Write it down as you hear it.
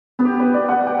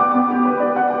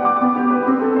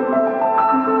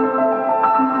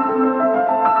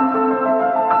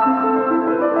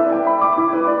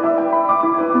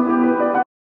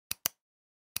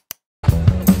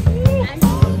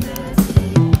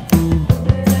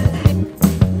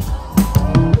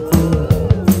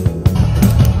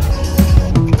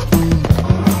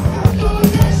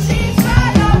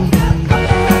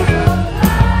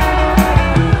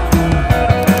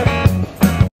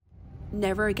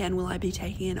again will I be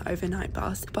taking an overnight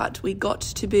bus, but we got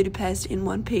to Budapest in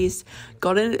one piece,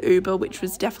 got in an Uber, which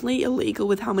was definitely illegal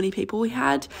with how many people we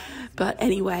had, but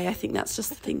anyway, I think that's just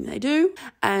the thing they do.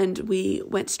 And we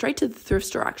went straight to the thrift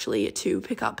store actually to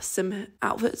pick up some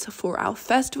outfits for our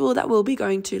festival that we'll be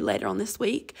going to later on this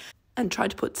week, and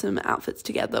tried to put some outfits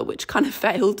together, which kind of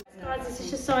failed. Guys, this is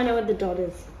just so I know what the dot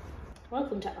is.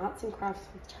 Welcome to Arts and Crafts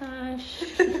with Tash.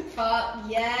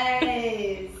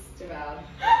 Yes, Joelle.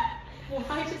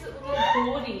 Why does it look like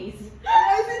boardies?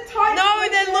 No,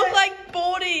 they look like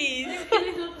boardies.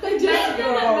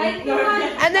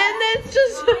 And then there's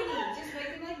just... Just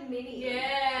make them like mini.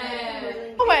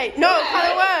 Yeah. Oh wait, no, it kind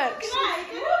of works.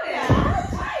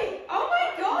 Oh my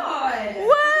god.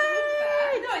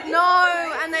 What? No,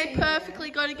 and they perfectly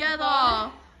go together.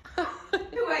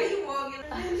 The way you walk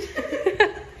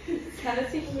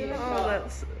Oh,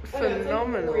 that's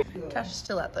phenomenal. Tash is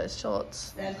still at those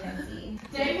shorts.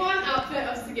 Day one outfit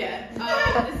of Saget.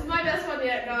 This is my best one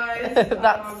yet, guys.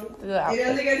 That's the outfit. It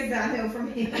only goes downhill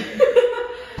from here.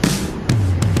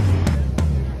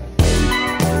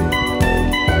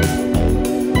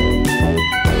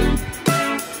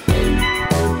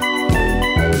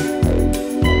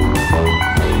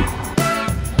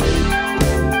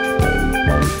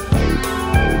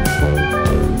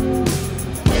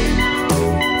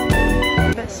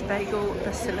 Bagel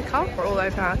basilica. We're all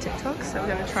over our TikTok, so we're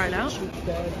going to try it out.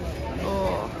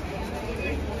 Oh.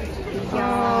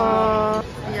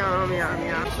 Yum, yum,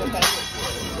 yum.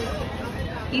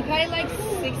 You pay like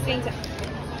 16 to...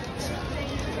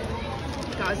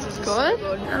 Guys, it's good.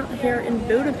 Out here in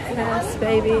Budapest,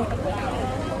 baby.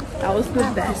 That was the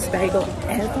best bagel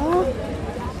ever.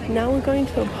 Now we're going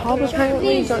to a pub,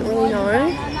 apparently, don't really know.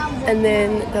 And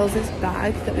then there was this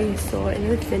bag that we saw in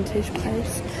the vintage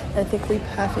place. And I think we're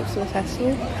perfect for the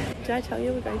festival. Did I tell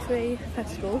you we're going to a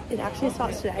festival? It actually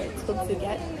starts today. It's called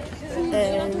Saget.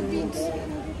 And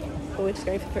we're just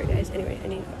going for 3 days. Anyway, I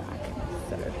need to go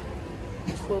back.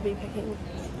 So we'll be picking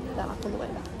that up on the way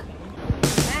back.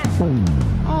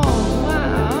 Oh,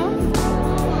 wow.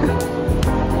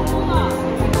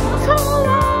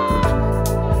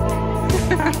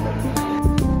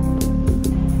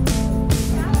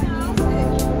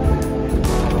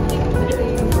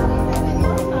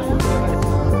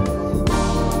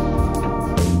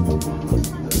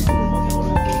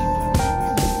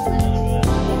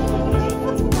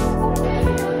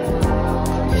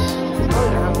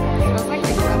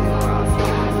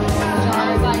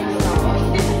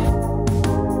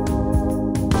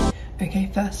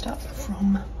 First up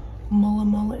from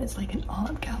Mola. It's like an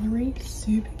art gallery,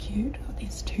 super cute. Got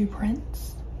these 2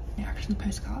 prints. They're actually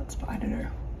postcards, but I don't know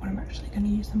what I'm actually going to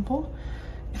use them for.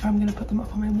 If I'm going to put them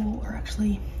up on my wall or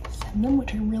actually send them,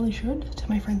 which I really should, to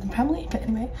my friends and family. But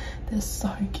anyway, they're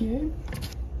so cute.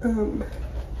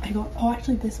 I got, oh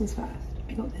actually this was first.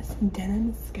 I got this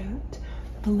denim skirt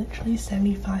for literally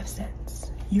 75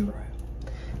 cents euro.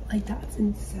 Like that's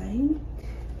insane.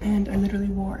 And I literally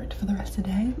wore it for the rest of the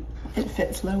day. It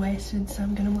fits low-waisted, so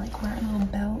I'm gonna like wear a little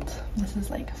belt. This is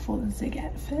like for the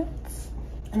Saget fits.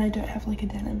 And I don't have like a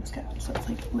denim skirt, so it's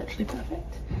like literally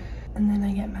perfect. And then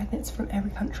I get magnets from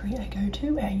every country I go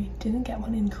to. I didn't get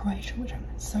one in Croatia, which I'm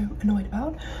so annoyed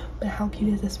about. But how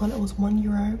cute is this one? It was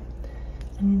 €1.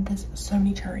 And there's so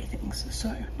many cherry things.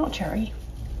 So, not cherry,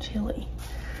 chili.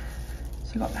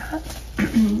 So I got that.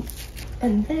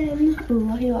 And then,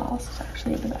 lucky last, is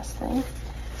actually the best thing.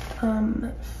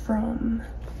 From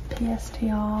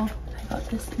PSTR, I got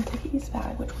this Dickies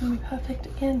bag, which will be perfect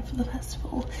again for the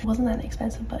festival. It wasn't that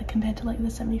expensive, but compared to like the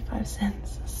 75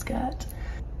 cents skirt,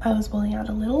 I was pulling out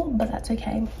a little, but that's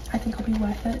okay. I think it'll be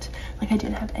worth it. Like I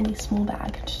didn't have any small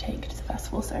bag to take to the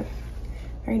festival, so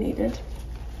very needed.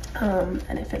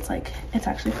 And it fits like, it's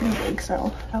actually pretty big,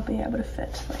 so I'll be able to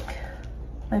fit like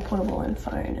my portable and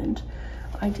phone and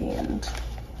ID and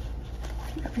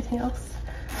everything else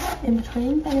in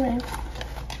between. But anyway,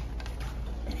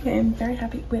 I'm very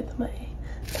happy with my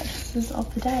purchases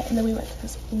of the day. And then we went to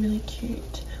this really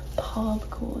cute pub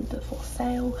called the For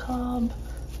Sale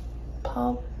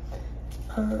pub.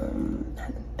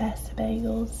 Had the best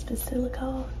bagels,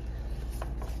 basilica.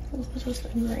 It was just a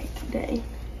great day.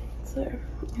 So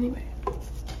anyway,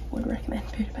 would recommend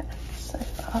Budapest so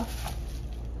far.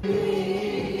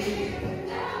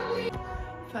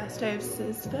 First day of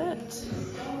Sizzbit.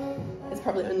 It's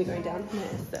probably only going down from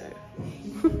here, so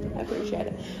I appreciate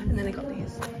it. And then I got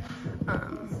these like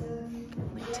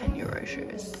 €10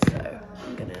 shoes, so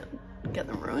I'm gonna get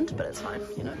them ruined, but it's fine,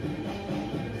 you know.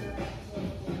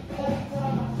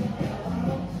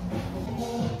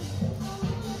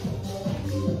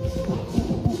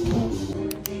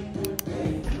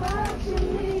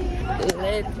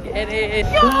 Let's get it.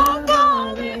 You're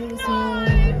going home.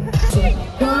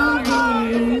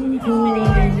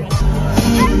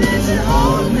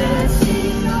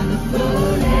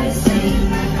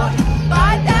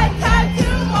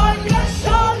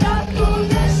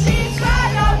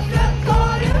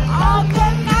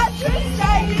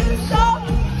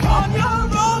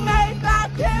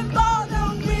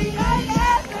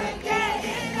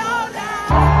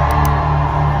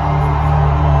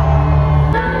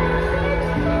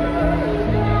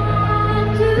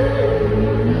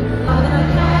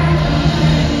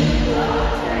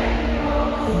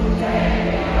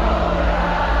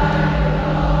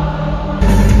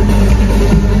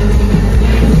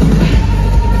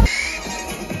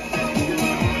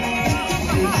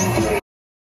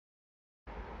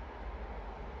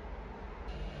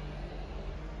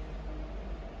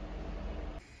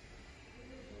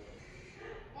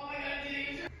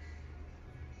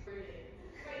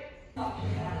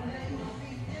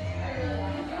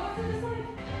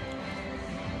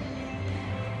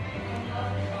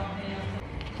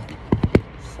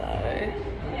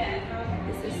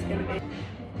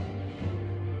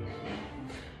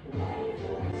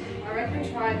 I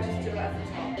reckon try and just do it at the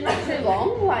top. Not too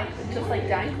long, like just like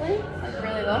dangly, like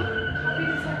really long. I think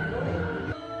it's like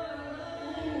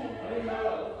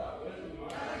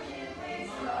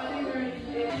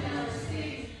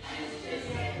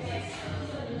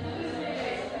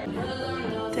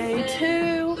Day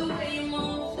 2.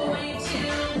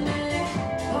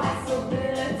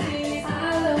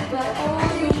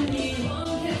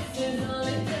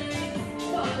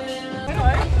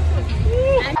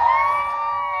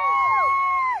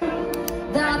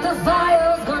 That the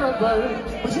fire's gonna burn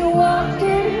when you walk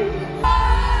in.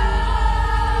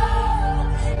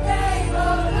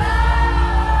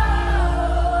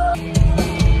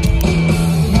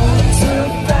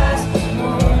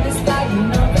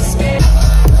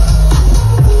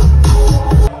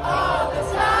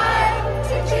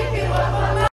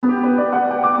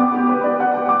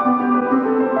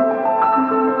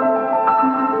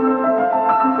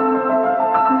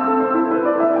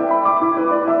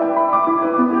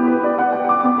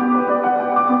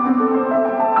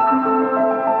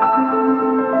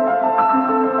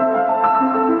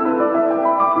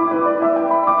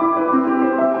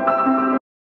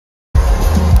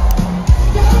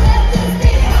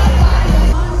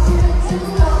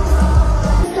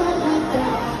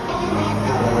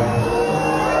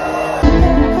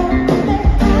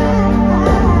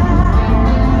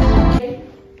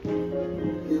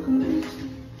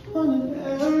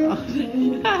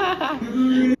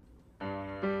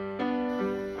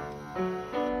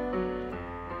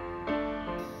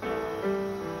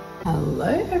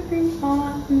 Hello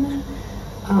everyone.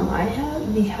 I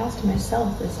have the house to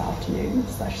myself this afternoon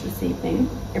 / this evening.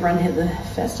 Everyone had the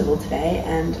festival today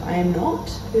and I am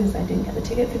not because I didn't get the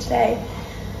ticket for today.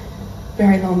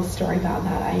 Very long story about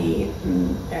that.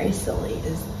 Very silly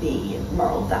is the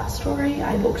moral of that story.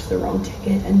 I booked the wrong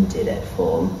ticket and did it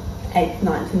for 8th,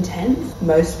 9th and 10th.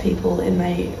 Most people in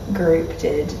my group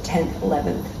did 10th,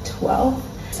 11th, 12th.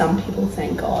 Some people,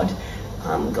 thank God,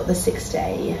 got the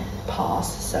 6-day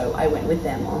pass, so I went with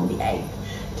them on the 8th.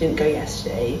 Didn't go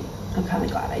yesterday. I'm kind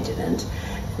of glad I didn't.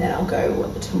 And then I'll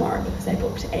go tomorrow because I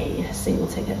booked a single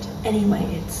ticket.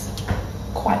 Anyway, it's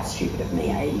quite stupid of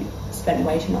me. I spent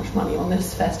way too much money on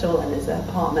this festival and this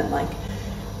apartment, and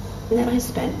then I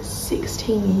spent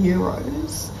 16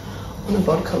 euros on a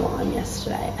vodka lime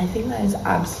yesterday. I think that is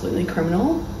absolutely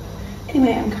criminal.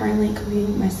 Anyway, I'm currently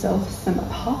cooking myself some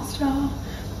pasta.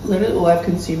 Literally all I've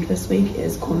consumed this week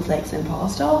is cornflakes and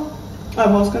pasta. I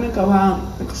was gonna go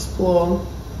out, explore,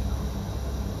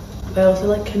 but I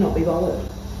also cannot be bothered.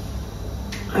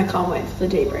 I can't wait for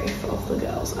the debrief of the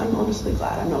girls. I'm honestly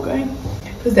glad I'm not going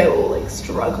because they were all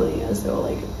struggling as they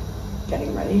were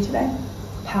getting ready today.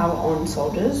 Power on,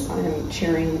 soldiers. I am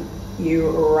cheering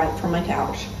you right from my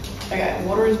couch. Okay,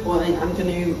 water is boiling. I'm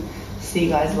gonna see you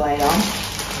guys later.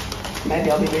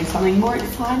 Maybe I'll be doing something more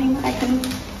exciting that I can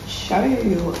show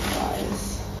you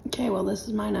guys. Okay, well this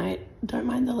is my night. Don't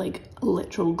mind the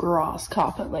literal grass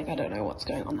carpet. I don't know what's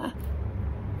going on there.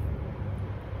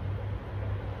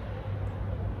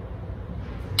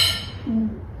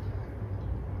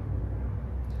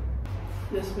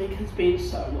 This week has been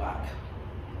so whack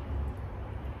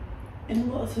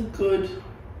in lots of good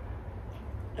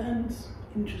and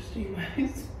interesting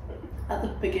ways. At the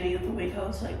beginning of the week I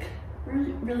was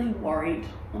really worried,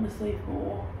 honestly,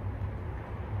 for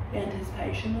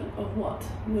anticipation of what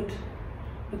would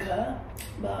occur,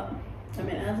 but I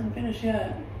mean it hasn't finished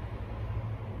yet,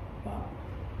 but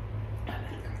I'm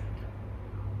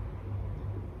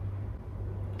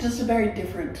just a very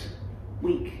different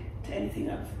week to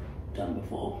anything I've done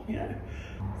before, you know.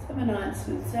 7 nights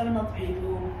with 7 other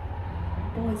people,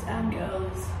 boys and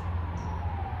girls,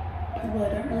 people I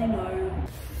don't really know.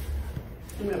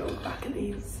 I'm gonna look back at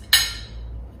these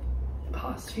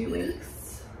past few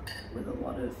weeks with a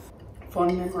lot of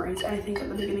fond memories. And I think at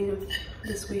the beginning of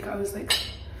this week I was like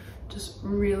just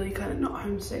really kind of not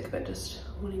homesick, but just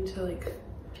wanting to like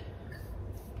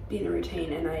be in a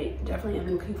routine, and I definitely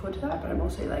am looking forward to that. But I'm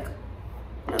also like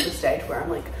at the stage where I'm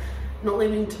like not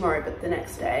leaving tomorrow but the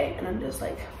next day, and I'm just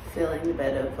like feeling a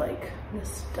bit of like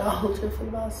nostalgia for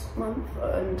the last month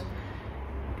and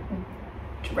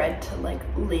dread to like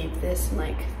leave this and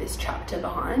like this chapter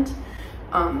behind,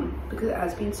 because it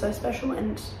has been so special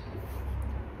and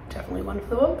definitely one for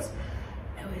the books.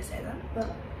 I always say that,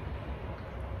 but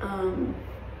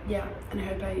yeah, and I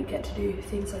hope I get to do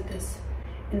things like this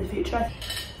in the future.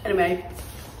 Anyway,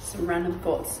 some random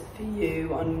thoughts for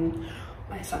you on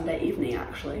my Sunday evening.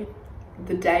 Actually,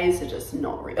 the days are just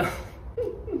not real.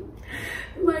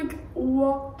 Like,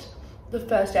 what? The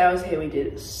first day I was here, we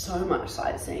did so much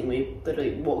sightseeing. We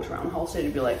literally walked around the whole city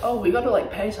to be like, oh, we got to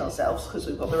like pace ourselves because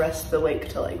we've got the rest of the week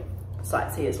to like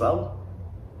sightsee as well.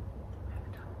 I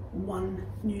haven't done one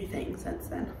new thing since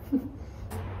then.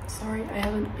 Sorry, I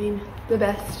haven't been the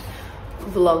best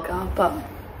vlogger, but,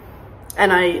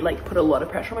 and I like put a lot of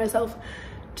pressure on myself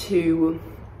to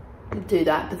do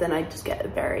that, but then I just get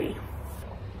very,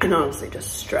 and honestly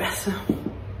just stress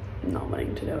not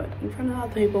wanting to do it in front of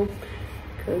other people,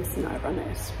 because not everyone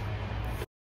knows.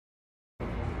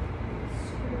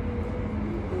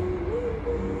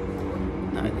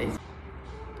 No, these.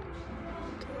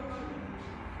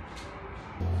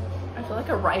 I feel like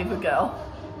a raver girl.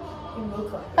 You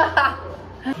look like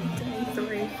Day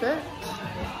 3 fit.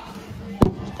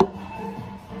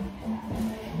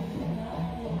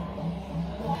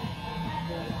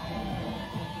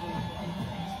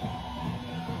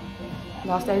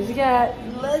 Last days to get.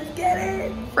 Let's get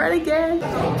it. Fred again.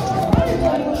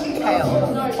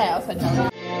 Chaos. Chaos, I tell you.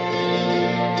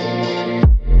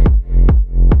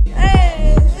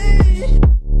 Hey.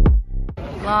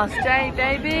 Last day,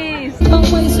 babies.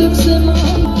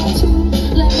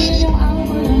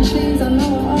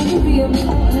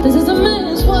 This is a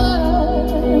man's world.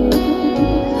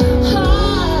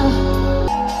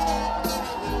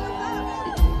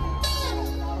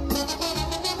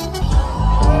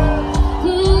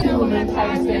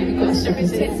 Because every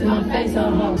sits in my face,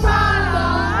 I'm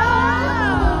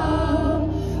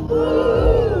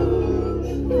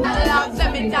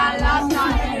Sent me down last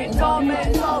night and it told me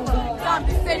it's over. Dumb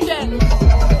decision.